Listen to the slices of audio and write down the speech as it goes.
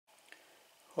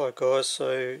Hi guys,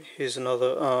 so here's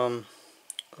another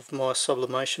of my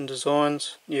sublimation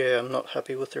designs. Yeah, I'm not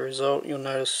happy with the result. You'll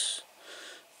notice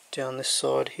down this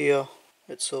side here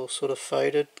it's all sort of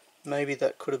faded. Maybe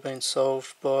that could have been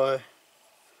solved by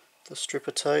the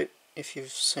stripper tape if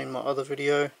you've seen my other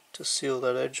video to seal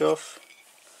that edge off.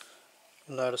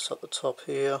 You'll notice up the top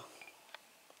here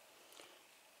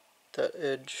that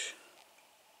edge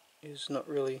is not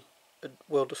really a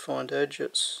well-defined edge.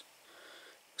 It's,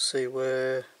 see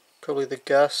where probably the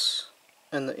gas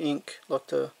and the ink, like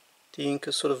the ink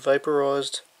is sort of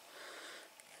vaporized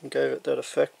and gave it that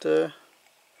effect there.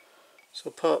 So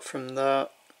apart from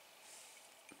that,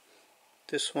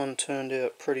 this one turned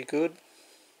out pretty good.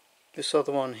 This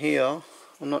other one here,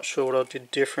 I'm not sure what I did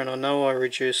different. I know I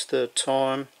reduced the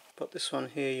time, but this one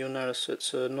here, you'll notice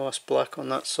it's a nice black on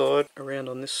that side, around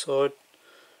on this side.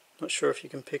 Not sure if you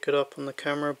can pick it up on the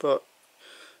camera, but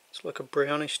it's like a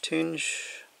brownish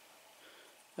tinge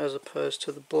as opposed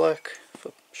to the black. If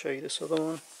I show you this other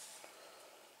one,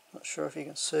 not sure if you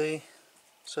can see.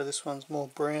 So this one's more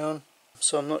brown.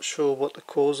 So I'm not sure what the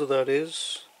cause of that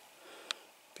is,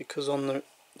 because on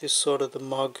this side of the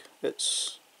mug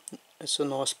it's a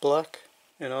nice black,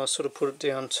 and I sort of put it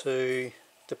down to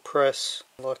the press,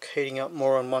 like heating up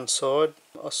more on one side.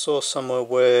 I saw somewhere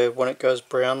where when it goes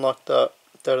brown like that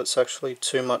it's actually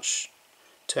too much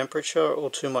temperature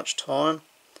or too much time,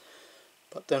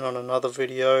 but then on another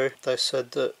video they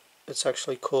said that it's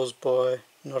actually caused by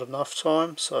not enough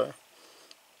time. So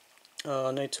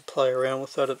I need to play around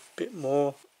with that a bit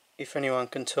more. If anyone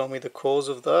can tell me the cause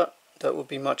of that, that would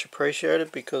be much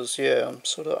appreciated, because yeah, I'm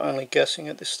sort of only guessing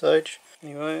at this stage.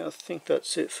 Anyway, I think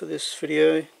that's it for this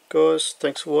video guys.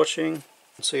 Thanks for watching,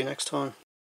 and see you next time.